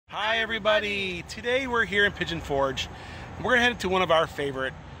Hi everybody! Today we're here in Pigeon Forge. We're headed to one of our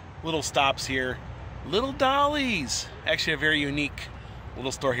favorite little stops here, Little Dolly's. Actually a very unique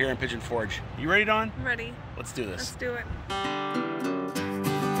little store here in Pigeon Forge. You ready, Dawn? I'm ready. Let's do this. Let's do it.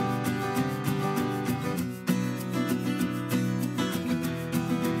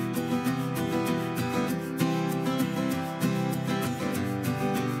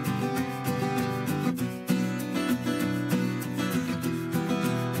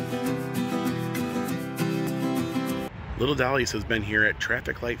 Little Dolly's has been here at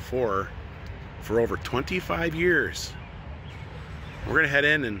Traffic Light 4 for over 25 years. We're gonna head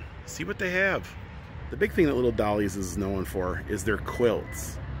in and see what they have. The big thing that Little Dolly's is known for is their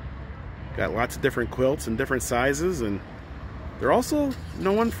quilts. Got lots of different quilts in different sizes, and they're also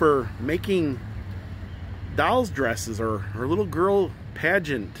known for making dolls dresses or little girl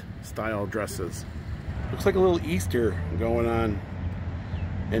pageant style dresses. Looks like a little Easter going on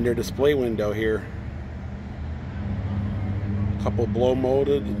in their display window here. Couple blow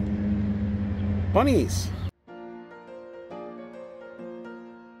molded bunnies.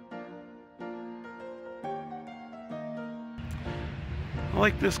 I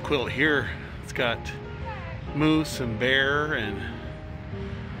like this quilt here. It's got moose and bear, and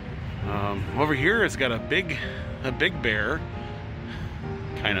over here it's got a big bear,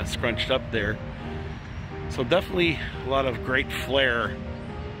 kind of scrunched up there. So definitely a lot of great flair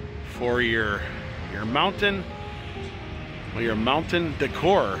for your mountain. Well, your mountain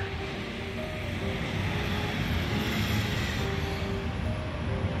decor.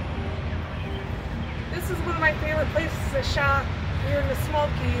 This is one of my favorite places to shop here in the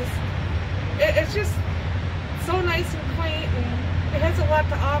Smokies. It's just so nice and quaint, and it has a lot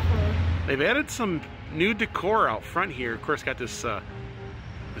to offer. They've added some new decor out front here. Of course, got this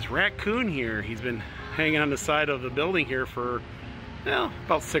this raccoon here. He's been hanging on the side of the building here for, well,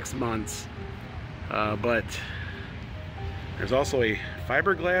 about 6 months. But there's also a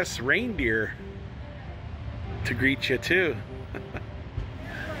fiberglass reindeer to greet you too.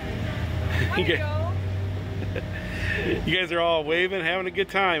 You guys are all waving, having a good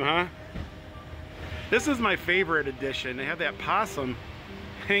time, huh? This is my favorite edition. They have that possum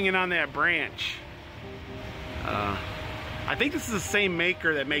hanging on that branch. I think this is the same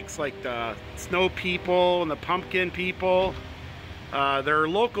maker that makes like the snow people and the pumpkin people. They're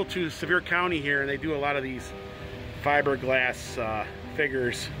local to Sevier County here, and they do a lot of these fiberglass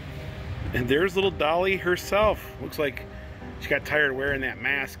figures. And there's little Dolly herself. Looks like she got tired of wearing that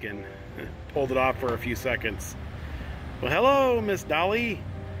mask and pulled it off for a few seconds. Well, hello, Miss Dolly.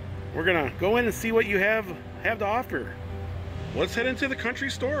 We're gonna go in and see what you have to offer. Let's head into the country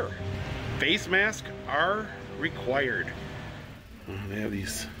store. Face masks are required. They have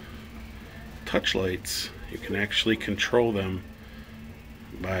these touch lights. You can actually control them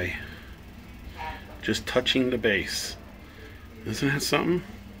by just touching the base. Isn't that something?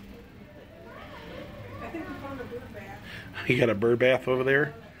 I think we found a bird bath. You got a bird bath over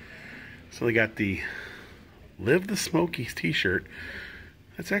there? So they got the Live the Smokies t-shirt.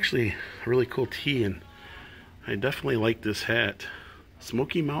 That's actually a really cool tee, and I definitely like this hat.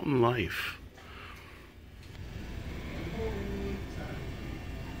 Smoky Mountain Life.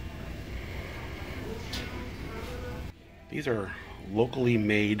 These are locally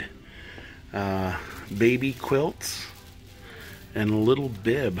made baby quilts and a little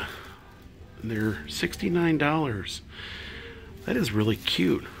bib. They're $69. That is really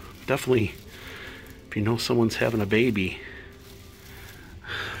cute. Definitely, if you know someone's having a baby,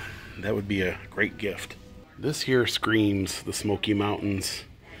 that would be a great gift. This here screams the Smoky Mountains.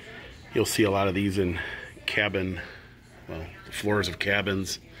 You'll see a lot of these in cabin, well, the floors of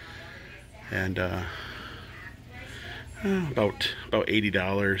cabins, and about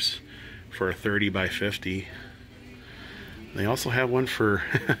 $80 for a 30 by 50. They also have one for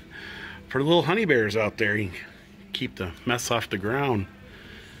for the little honey bears out there. You can keep the mess off the ground.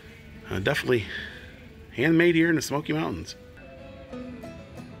 Definitely handmade here in the Smoky Mountains.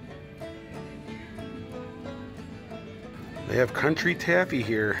 They have country taffy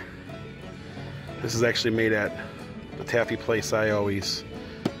here. This is actually made at the taffy place I always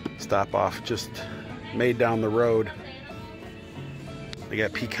stop off, just made down the road. They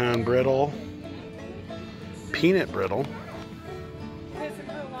got pecan brittle, peanut brittle. Is it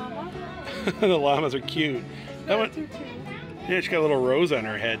a llama? The llamas are cute. That one, Tutu. yeah, she's got a little rose on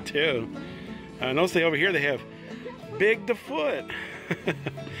her head too. Notice they over here they have Big the Foot.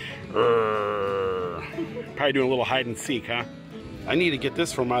 Probably doing a little hide and seek, huh? I need to get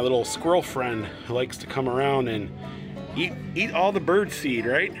this for my little squirrel friend who likes to come around and eat all the bird seed,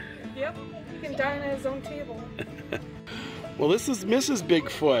 right? Yep. He can dine at his own table. Well, this is Mrs.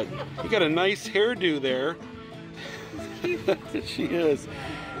 Bigfoot. You got a nice hairdo there. She is.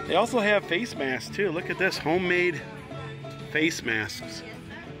 They also have face masks too. Look at this, homemade face masks.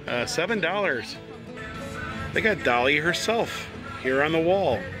 $7. They got Dolly herself here on the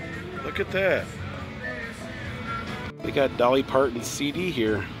wall. Look at that. They got Dolly Parton's CD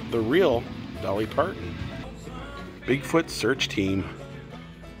here. The real Dolly Parton. Bigfoot search team.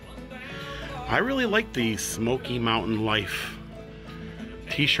 I really like these Smoky Mountain Life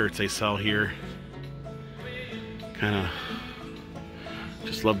t-shirts they sell here. Kind of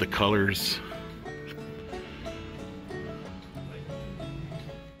just love the colors.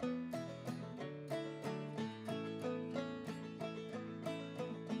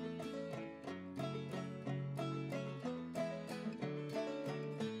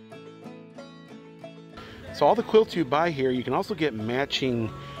 So all the quilts you buy here, you can also get matching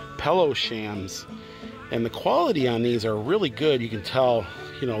pillow shams, and the quality on these are really good. You can tell,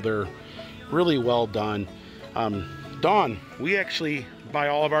 you know, they're really well done. Dawn, we actually buy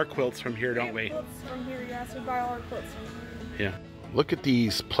all of our quilts from here, don't we? Quilts from here, yes, we buy all our quilts from here. Yeah. Look at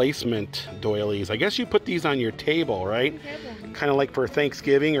these placement doilies. I guess you put these on your table, right? Kind of like for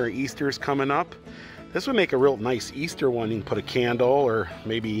Thanksgiving or Easter's coming up. This would make a real nice Easter one. You can put a candle or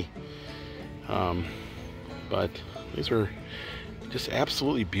maybe, but these are just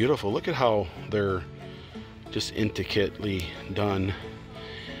absolutely beautiful. Look at how they're just intricately done.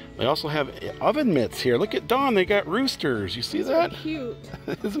 They also have oven mitts here. Look at Dawn, they got roosters. You see that? Cute.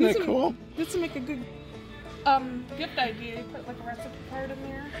 Isn't that cool? This would make a good gift idea. You put like a recipe card in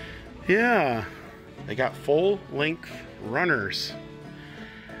there. Yeah. They got full length runners.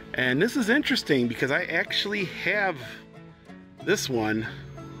 And this is interesting because I actually have this one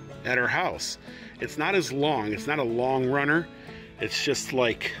at our house. It's not as long. It's not a long runner. It's just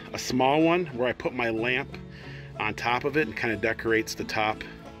like a small one where I put my lamp on top of it and kind of decorates the top.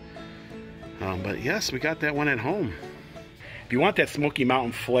 But yes, we got that one at home. If you want that Smoky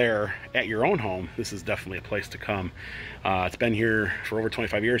Mountain flair at your own home, this is definitely a place to come. It's been here for over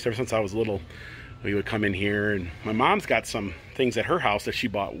 25 years. Ever since I was little, we would come in here, and my mom's got some things at her house that she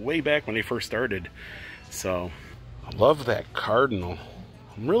bought way back when they first started. So I love that cardinal.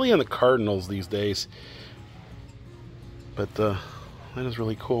 I'm really into cardinals these days, but that is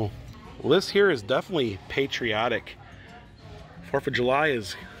really cool. Well, this here is definitely patriotic. 4th of July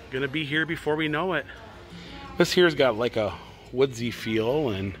is gonna be here before we know it. This here's got like a woodsy feel,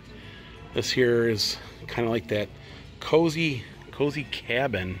 and this here is kind of like that cozy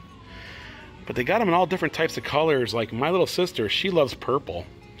cabin. But they got them in all different types of colors. Like my little sister, she loves purple.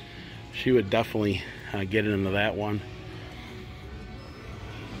 She would definitely get into that one.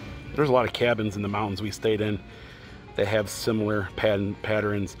 There's a lot of cabins in the mountains we stayed in that have similar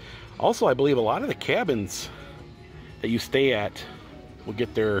patterns. Also, I believe a lot of the cabins that you stay at will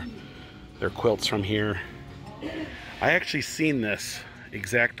get their quilts from here. I actually seen this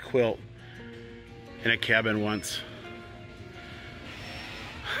exact quilt in a cabin once.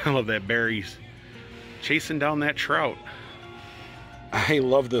 I love that Barry's chasing down that trout. I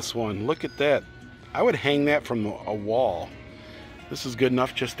love this one. Look at that. I would hang that from a wall. This is good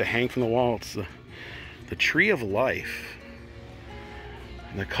enough just to hang from the wall. It's the Tree of Life.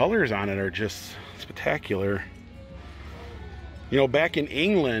 And the colors on it are just spectacular. You know, back in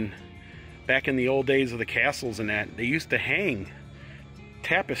England, back in the old days of the castles and that, they used to hang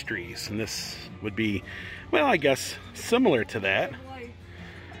tapestries, and this would be, well, I guess similar to that.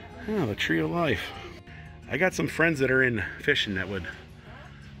 Oh, the Tree of Life. I got some friends that are in fishing that would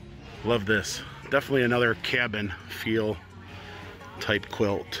love this. Definitely another cabin feel type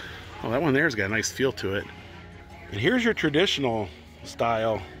quilt. Oh, that one there's got a nice feel to it. And here's your traditional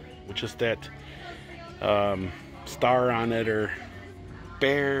style, which is that star on it, or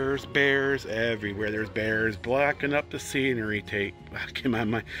bears everywhere. There's bears blocking up the scenery. Come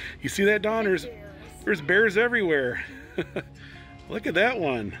on, you see that, Dawn? There's bears everywhere. Look at that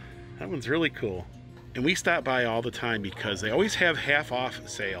one. That one's really cool. And we stop by all the time because they always have half off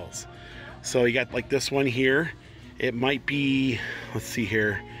sales. So you got like this one here. It might be, let's see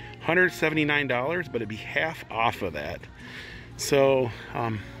here, $179, but it'd be half off of that. So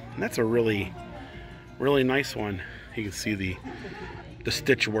that's a really nice one. You can see the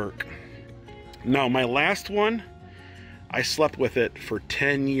stitch work. Now my last one, I slept with it for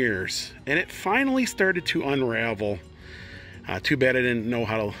 10 years, and it finally started to unravel. Too bad I didn't know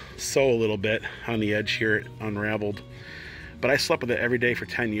how to sew a little bit on the edge here. It unraveled, but I slept with it every day for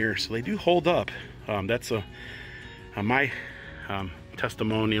 10 years, so they do hold up. That's my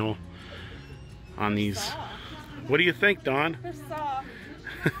testimonial on these. What do you think, Dawn? They're soft.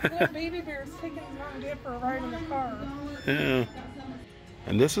 Little baby bear's taking his mom and dad for a ride in the car. Yeah.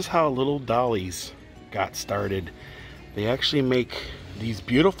 And this is how little Dollies got started. They actually make these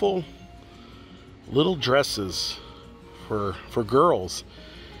beautiful little dresses for girls,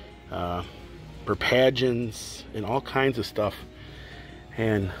 for pageants and all kinds of stuff.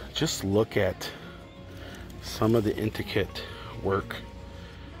 And just look at some of the intricate work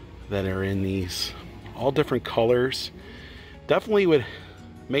that are in these, all different colors. Definitely would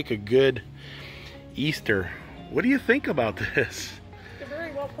make a good Easter. What do you think about this? They're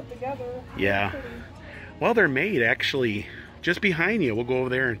very well put together. Yeah. Well, they're made actually just behind you. We'll go over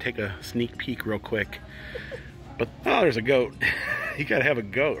there and take a sneak peek real quick. But, oh, there's a goat. You gotta have a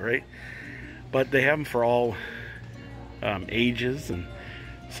goat, right? But they have them for all ages and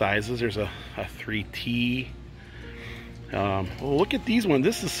sizes. There's a 3T. Well, look at these ones.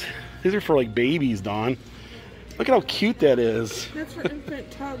 These are for like babies, Dawn. Look at how cute that is. That's for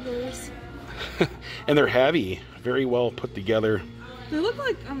infant toddlers. And they're heavy, very well put together. They look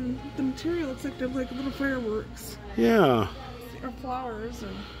like the material looks like they're like little fireworks. Yeah. Or flowers. Or...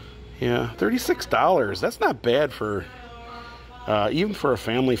 Yeah, $36. That's not bad for even for a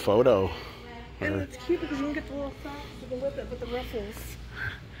family photo. And it's cute because you can get the little socks to go with it with the ruffles.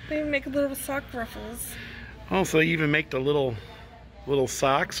 They even make little sock ruffles. Oh, so you even make the little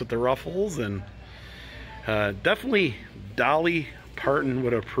socks with the ruffles, and definitely Dolly Parton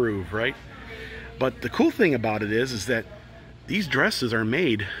would approve, right? But the cool thing about it is that these dresses are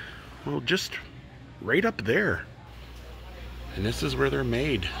made, well, just right up there. And this is where they're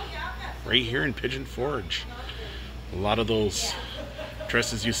made, right here in Pigeon Forge. A lot of those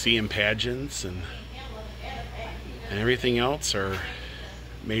dresses you see in pageants and everything else are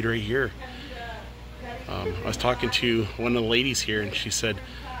made right here. I was talking to one of the ladies here, and she said,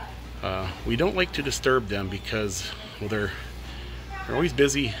 we don't like to disturb them because, well, they're always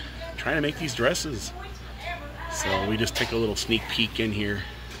busy trying to make these dresses. So we just take a little sneak peek in here.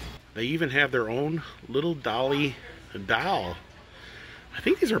 They even have their own little Dolly doll. I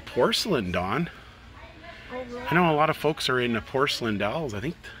think these are porcelain, Dawn. I know a lot of folks are into porcelain dolls. I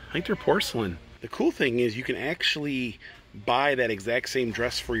think they're porcelain. The cool thing is you can actually buy that exact same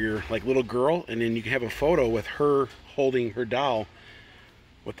dress for your like little girl, and then you can have a photo with her holding her doll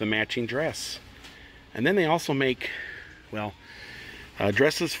with the matching dress. And then they also make, well,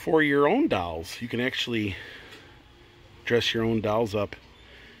 dresses for your own dolls. You can actually dress your own dolls up.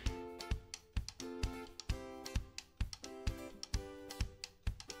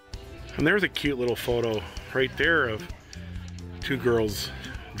 And there's a cute little photo right there of two girls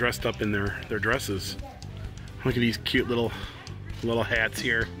dressed up in their dresses. Look at these cute little hats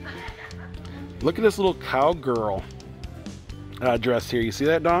here. Look at this little cowgirl dress here. You see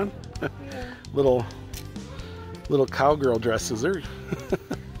that, Dawn? Yeah. little cowgirl dresses. They're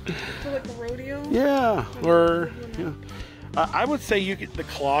for like a rodeo? Yeah, or yeah. I would say you get the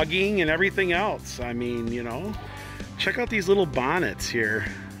clogging and everything else. I mean, you know, check out these little bonnets here.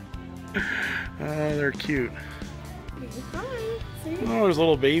 Oh, they're cute. Hi. See? Oh, there's a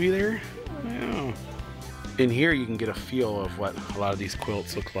little baby there. Yeah. In here you can get a feel of what a lot of these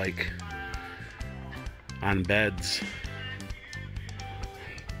quilts look like on beds.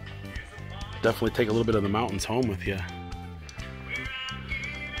 Definitely take a little bit of the mountains home with you.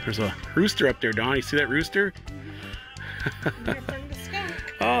 There's a rooster up there, Dawn. You see that rooster?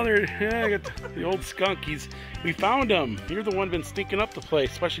 Oh, there, yeah, I got the old skunk. We found him. You're the one been stinking up the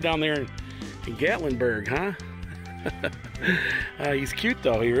place, especially down there in Gatlinburg, huh? He's cute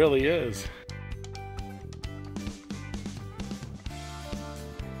though, he really is.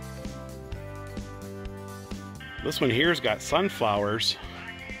 This one here's got sunflowers.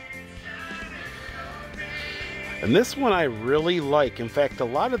 And this one I really like. In fact, a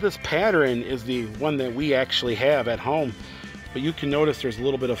lot of this pattern is the one that we actually have at home. But you can notice there's a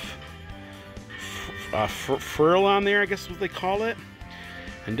little bit of frill on there, I guess is what they call it.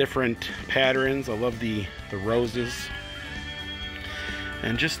 And different patterns. I love the roses.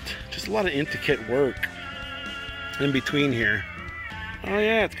 And just a lot of intricate work in between here. Oh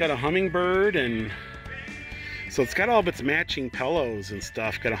yeah, it's got a hummingbird, and so it's got all of its matching pillows and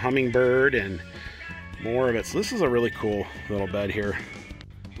stuff. Got a hummingbird and more of it. So this is a really cool little bed here.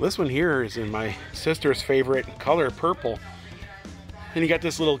 This one here is in my sister's favorite color, purple. And you got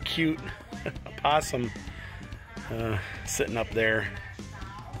this little cute opossum sitting up there.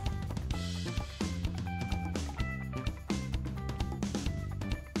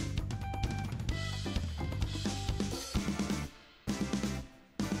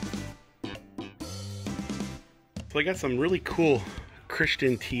 So I got some really cool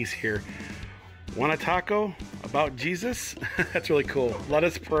Christian tees here. Want a taco about Jesus? That's really cool. Let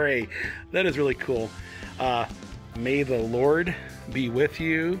us pray. That is really cool. May the Lord be with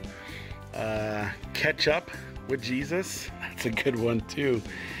you. Catch up with Jesus. That's a good one too.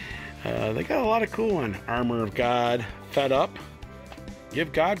 They got a lot of cool ones. Armor of God. Fed up.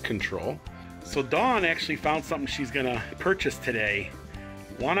 Give God control. So Dawn actually found something she's gonna purchase today.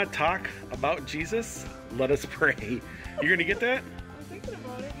 Want to talk about Jesus? Let us pray. You're gonna get that? I'm thinking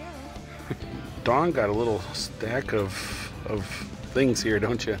about it, yeah. Dawn got a little stack of things here,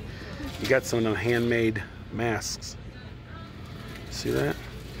 don't you? You got some of them handmade masks. See that?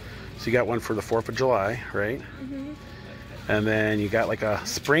 So you got one for the 4th of July, right? Mm-hmm. And then you got like a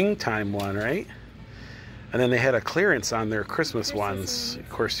springtime one, right? And then they had a clearance on their Christmas ones. Of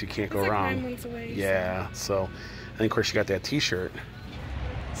course, you can't go like wrong. 9 months away, yeah, so, and of course you got that t-shirt.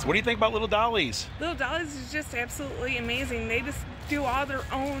 So what do you think about Little Dolly's? Little Dolly's is just absolutely amazing. They just do all their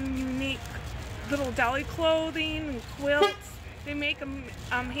own unique little dolly clothing and quilts. They make them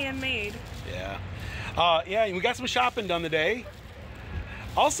handmade. Yeah. Yeah, we got some shopping done today.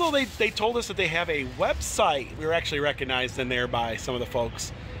 Also, they told us that they have a website. We were actually recognized in there by some of the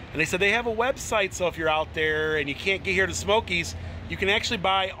folks. And they said they have a website, so if you're out there and you can't get here to Smokies, you can actually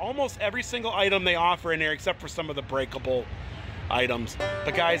buy almost every single item they offer in there except for some of the breakable items.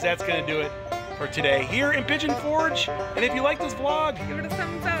 But guys, that's going to do it for today here in Pigeon Forge. And if you like this vlog, Give it a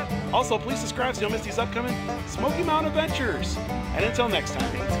thumbs up. also please subscribe so you don't miss these upcoming Smoky Mountain adventures. And until next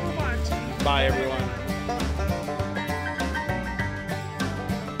time, Thanks for watching. bye everyone.